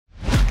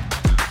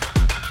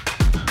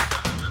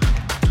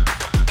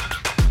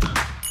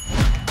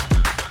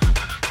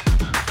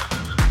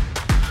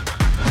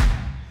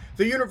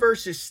The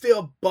universe is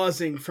still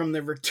buzzing from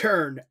the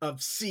return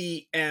of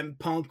CM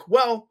Punk.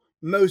 Well,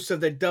 most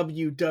of the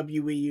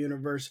WWE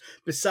universe,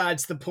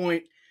 besides the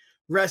point.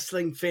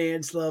 Wrestling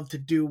fans love to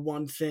do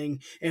one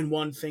thing and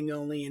one thing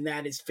only, and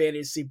that is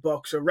fantasy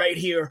book. So, right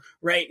here,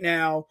 right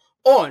now,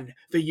 on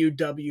the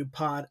UW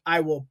pod, I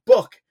will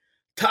book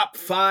top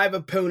 5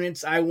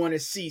 opponents I want to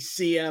see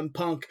CM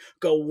Punk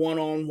go one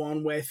on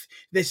one with.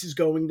 This is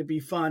going to be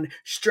fun.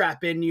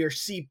 Strap in your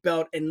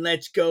seatbelt and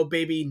let's go,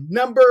 baby.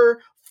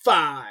 Number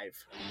 5.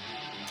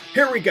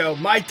 Here we go.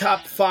 My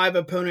top 5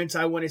 opponents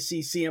I want to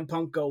see CM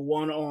Punk go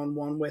one on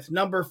one with.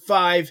 Number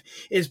 5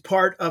 is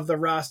part of the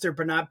roster,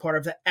 but not part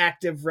of the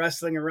active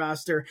wrestling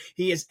roster.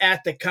 He is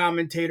at the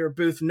commentator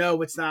booth.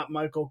 No, it's not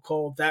Michael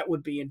Cole. That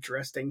would be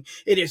interesting.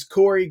 It is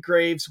Corey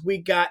Graves. We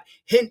got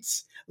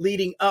hints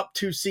leading up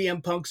to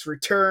CM Punk's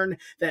return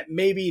that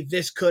maybe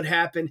this could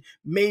happen.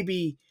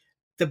 Maybe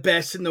the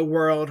best in the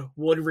world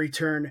would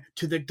return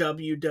to the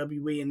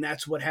WWE, and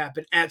that's what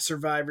happened at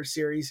Survivor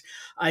Series.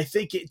 I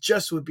think it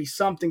just would be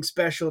something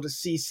special to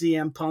see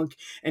CM Punk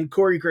and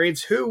Corey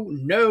Graves. Who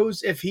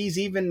knows if he's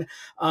even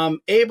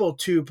able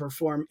to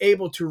perform,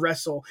 able to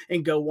wrestle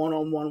and go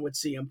one-on-one with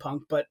CM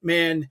Punk. But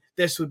man,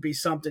 this would be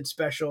something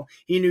special.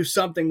 He knew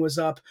something was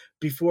up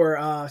before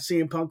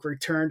CM Punk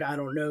returned. I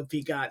don't know if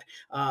he got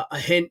a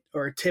hint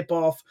or a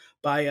tip-off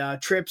by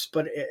Trips,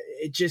 but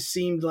it just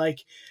seemed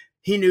like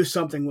he knew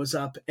something was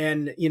up,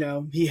 and,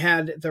 he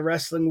had the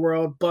wrestling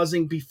world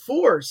buzzing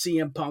before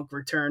CM Punk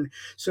returned.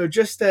 So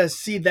just to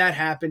see that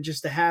happen,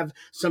 just to have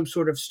some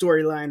sort of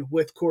storyline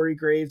with Corey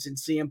Graves and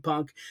CM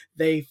Punk,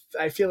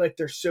 I feel like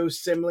they're so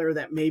similar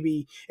that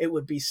maybe it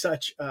would be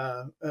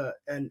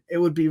and it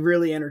would be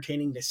really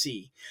entertaining to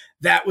see.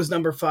 That was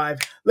number 5.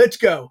 Let's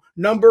go.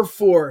 Number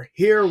 4.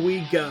 Here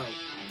we go.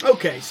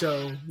 Okay,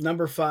 so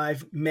number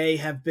 5 may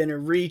have been a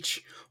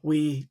reach.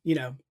 We,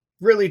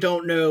 really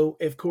don't know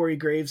if Corey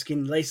Graves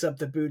can lace up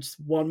the boots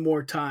one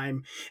more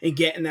time and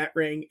get in that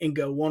ring and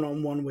go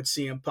one-on-one with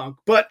CM Punk.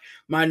 But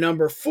my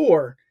number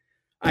 4,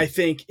 I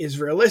think,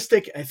 is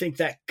realistic. I think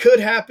that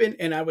could happen,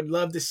 and I would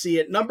love to see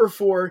it. Number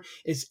 4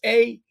 is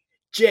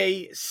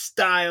AJ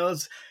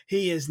Styles.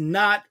 He is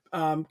not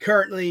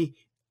currently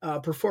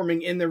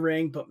performing in the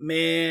ring, but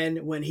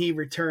man, when he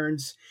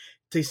returns,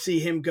 to see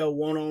him go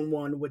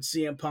one-on-one with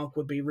CM Punk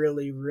would be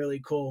really, really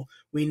cool.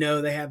 We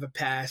know they have a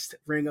past,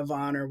 Ring of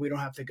Honor. We don't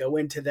have to go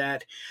into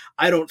that.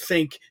 I don't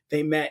think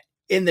they met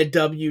in the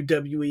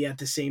WWE at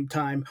the same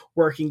time,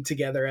 working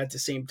together at the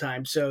same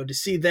time. So to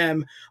see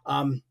them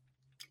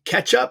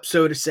catch up,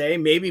 so to say,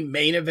 maybe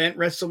main event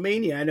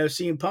WrestleMania. I know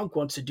CM Punk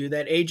wants to do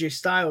that. AJ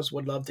Styles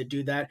would love to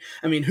do that.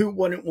 I mean, who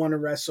wouldn't want to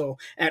wrestle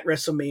at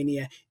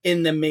WrestleMania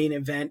in the main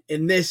event?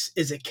 And this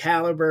is a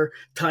caliber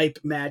type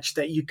match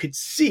that you could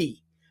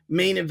see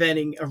main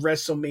eventing of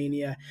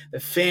WrestleMania. The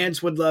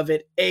fans would love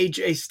it.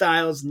 AJ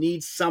Styles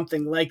needs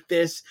something like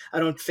this. I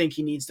don't think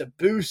he needs to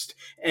boost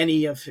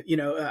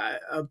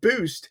a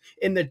boost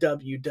in the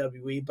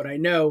WWE, but I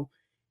know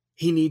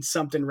he needs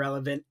something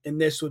relevant, and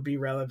this would be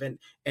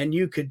relevant. And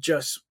you could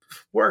just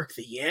work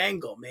the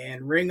angle,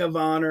 man. Ring of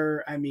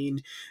Honor. I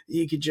mean,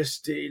 you could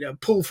just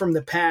pull from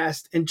the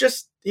past and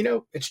just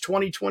it's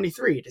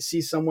 2023 to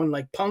see someone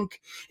like Punk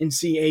and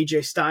see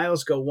AJ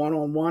Styles go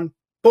one-on-one.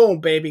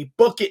 Boom, baby.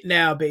 Book it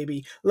now,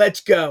 baby.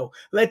 Let's go.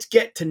 Let's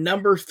get to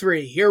number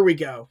 3. Here we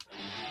go.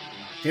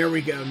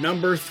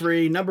 Number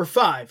 3. Number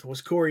 5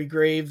 was Corey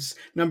Graves.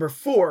 Number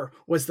 4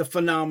 was the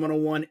phenomenal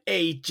one,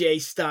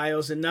 AJ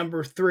Styles. And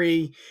number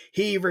 3,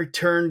 he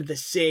returned the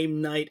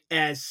same night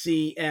as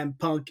CM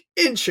Punk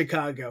in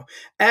Chicago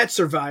at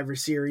Survivor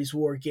Series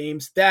War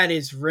Games. That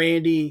is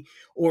Randy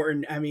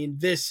Orton. I mean,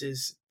 this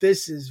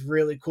is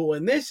really cool.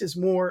 And this is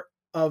more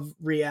of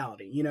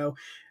reality,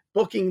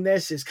 Booking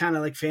this is kind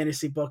of like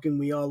fantasy booking.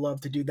 We all love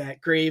to do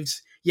that.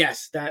 Graves,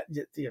 yes,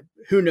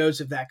 who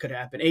knows if that could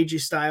happen.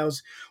 AJ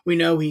Styles, we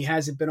know he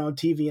hasn't been on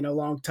TV in a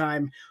long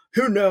time.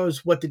 Who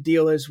knows what the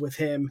deal is with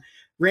him?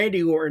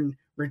 Randy Orton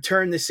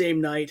returned the same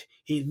night.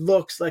 He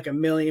looks like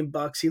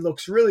 $1,000,000. He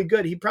looks really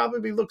good. He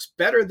probably looks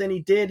better than he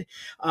did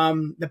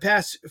the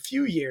past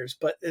few years.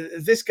 But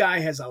this guy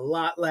has a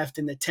lot left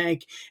in the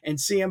tank. And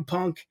CM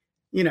Punk,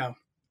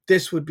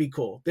 this would be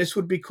cool. This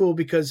would be cool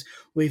because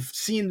we've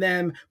seen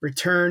them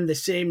return the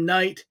same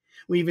night.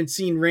 We even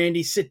seen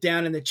Randy sit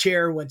down in the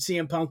chair when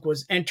CM Punk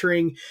was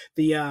entering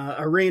the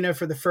arena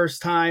for the first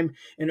time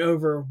in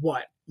over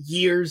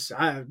years.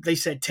 They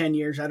said 10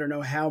 years. I don't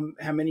know how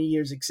many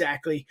years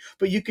exactly,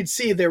 but you could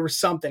see there was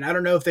something. I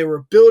don't know if they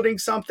were building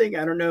something.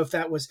 I don't know if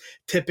that was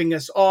tipping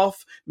us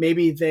off.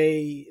 Maybe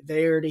they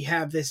already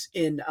have this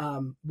in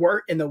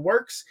the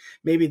works.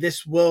 Maybe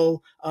this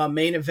will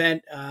main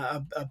event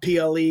a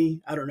PLE.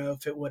 I don't know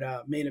if it would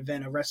main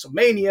event a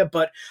WrestleMania,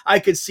 but I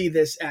could see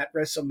this at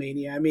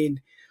WrestleMania. I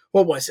mean,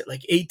 what was it,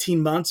 like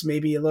 18 months,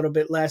 maybe a little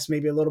bit less,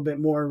 maybe a little bit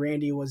more.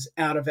 Randy was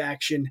out of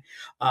action.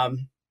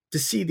 To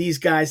see these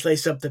guys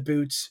lace up the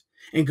boots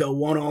and go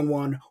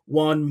one-on-one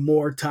one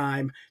more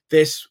time,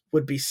 this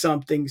would be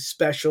something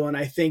special. And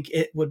I think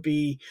it would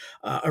be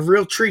a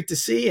real treat to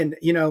see. And,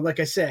 like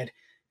I said,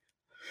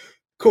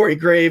 Corey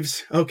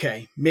Graves,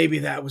 okay, maybe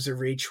that was a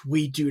reach.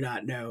 We do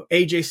not know.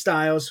 AJ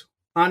Styles,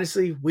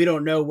 honestly, we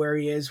don't know where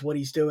he is, what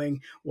he's doing,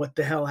 what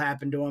the hell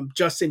happened to him.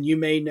 Justin, you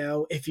may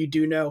know. If you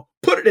do know,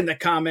 put it in the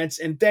comments.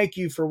 And thank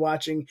you for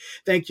watching.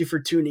 Thank you for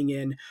tuning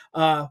in.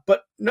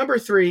 But number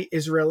 3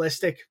 is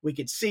realistic. We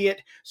could see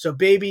it. So,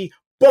 baby,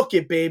 book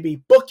it,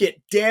 baby. Book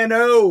it,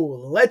 Dano.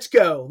 Let's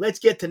go. Let's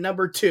get to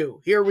number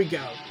 2. Here we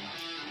go.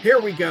 Here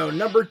we go.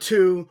 Number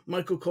 2,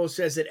 Michael Cole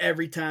says it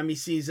every time he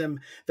sees him.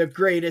 The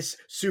greatest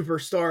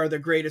superstar, the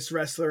greatest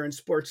wrestler in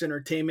sports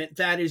entertainment.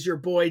 That is your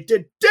boy,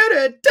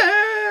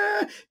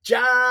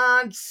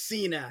 John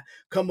Cena.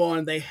 Come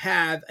on, they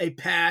have a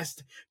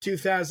past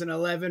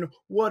 2011.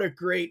 What a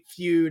great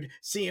feud.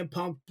 CM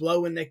Punk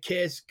blowing the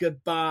kiss.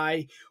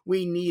 Goodbye.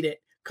 We need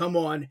it. Come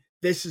on.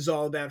 This is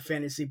all about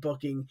fantasy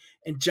booking.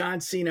 And John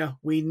Cena,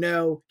 we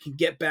know, can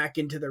get back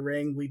into the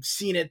ring. We've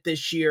seen it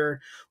this year.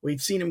 We've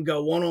seen him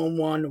go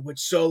one-on-one with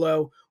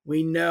Solo.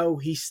 We know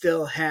he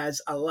still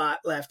has a lot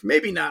left.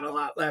 Maybe not a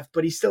lot left,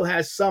 but he still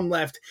has some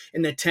left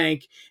in the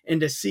tank.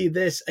 And to see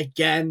this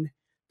again,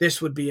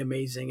 this would be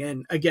amazing.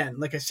 And again,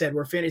 like I said,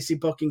 we're fantasy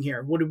booking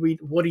here. What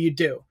do you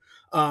do?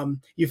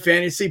 You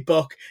fantasy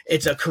book.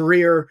 It's a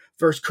career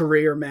versus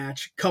career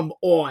match. Come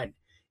on.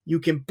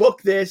 You can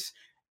book this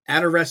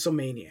at a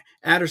WrestleMania,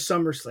 at a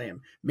SummerSlam,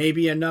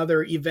 maybe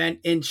another event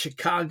in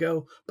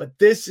Chicago, but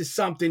this is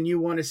something you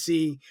want to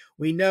see.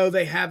 We know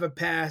they have a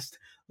past.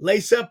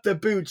 Lace up the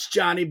boots,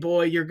 Johnny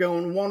boy. You're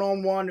going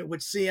one-on-one with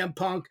CM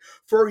Punk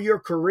for your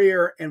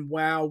career, and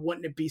wow,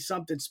 wouldn't it be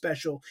something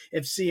special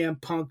if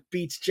CM Punk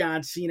beats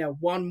John Cena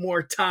one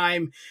more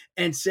time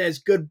and says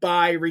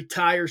goodbye,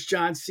 retires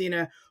John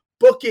Cena.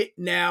 Book it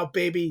now,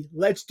 baby.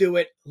 Let's do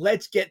it.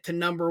 Let's get to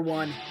number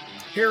 1.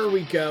 Here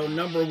we go.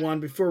 Number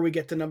 1. Before we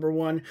get to number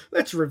 1,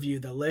 let's review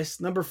the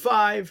list. Number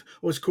 5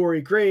 was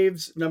Corey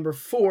Graves. Number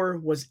 4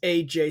 was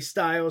AJ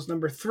Styles.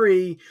 Number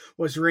 3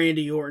 was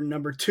Randy Orton.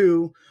 Number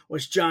 2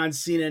 was John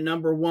Cena.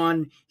 Number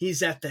 1,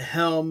 he's at the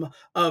helm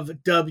of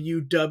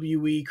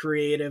WWE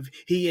Creative.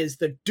 He is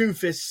the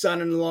doofus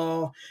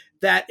son-in-law.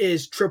 That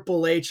is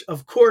Triple H.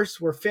 Of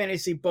course, we're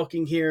fantasy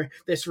booking here.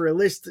 This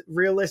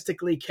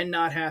realistically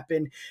cannot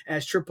happen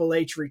as Triple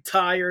H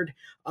retired.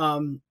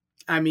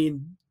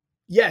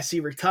 Yes, he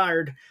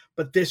retired,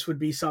 but this would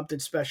be something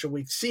special.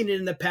 We've seen it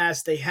in the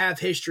past. They have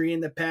history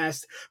in the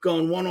past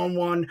going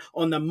one-on-one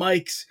on the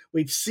mics.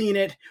 We've seen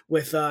it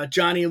with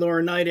Johnny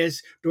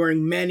Laurinaitis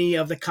during many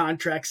of the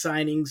contract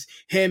signings,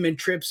 him and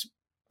Trips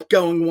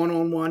going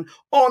one-on-one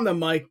on the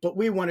mic, but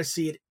we want to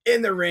see it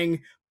in the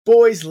ring.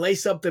 Boys,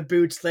 lace up the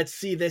boots. Let's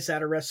see this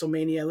at a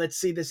WrestleMania. Let's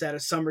see this at a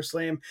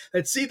SummerSlam.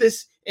 Let's see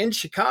this in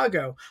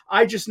Chicago.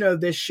 I just know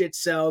this shit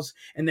sells,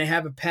 and they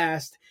have a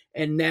past.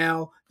 And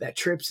now that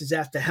Trips is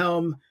at the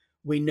helm,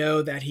 we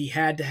know that he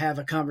had to have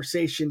a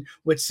conversation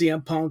with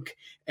CM Punk.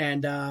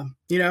 And,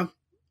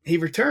 he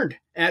returned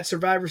at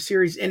Survivor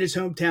Series in his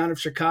hometown of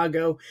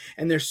Chicago.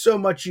 And there's so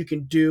much you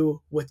can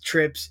do with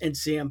Trips and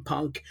CM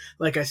Punk.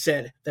 Like I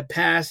said, the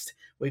past,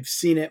 we've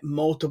seen it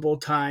multiple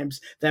times,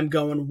 them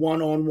going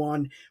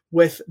one-on-one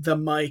with the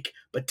mic.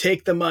 But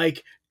take the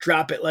mic,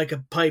 drop it like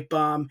a pipe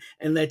bomb,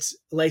 and let's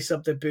lace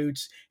up the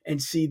boots and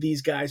see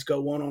these guys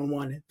go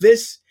one-on-one.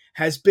 This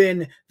has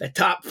been the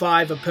top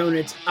 5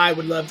 opponents I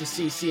would love to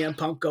see CM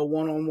Punk go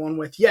one-on-one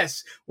with.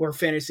 Yes, we're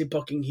fantasy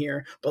booking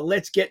here, but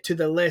let's get to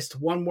the list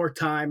one more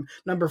time.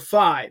 Number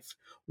 5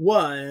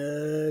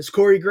 was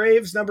Corey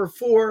Graves. Number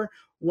 4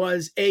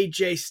 was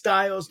AJ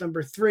Styles.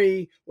 Number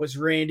 3 was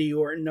Randy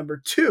Orton.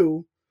 Number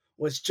 2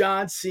 was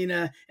John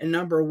Cena, and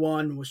number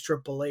 1 was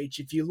Triple H.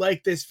 If you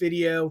like this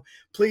video,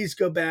 please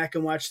go back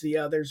and watch the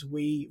others.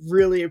 We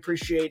really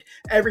appreciate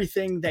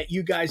everything that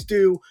you guys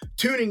do,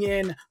 tuning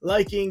in,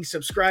 liking,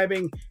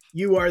 subscribing.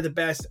 You are the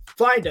best.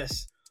 Find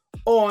us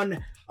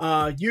on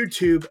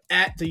YouTube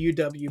at the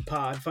UW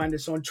Pod. Find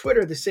us on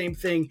Twitter, the same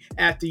thing,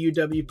 at the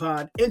UW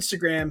Pod.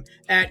 Instagram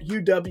at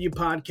UW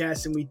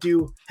Podcast, and we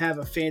do have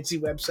a fancy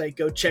website.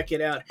 Go check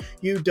it out,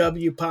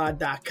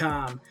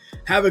 uwpod.com.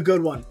 Have a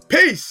good one.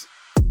 Peace!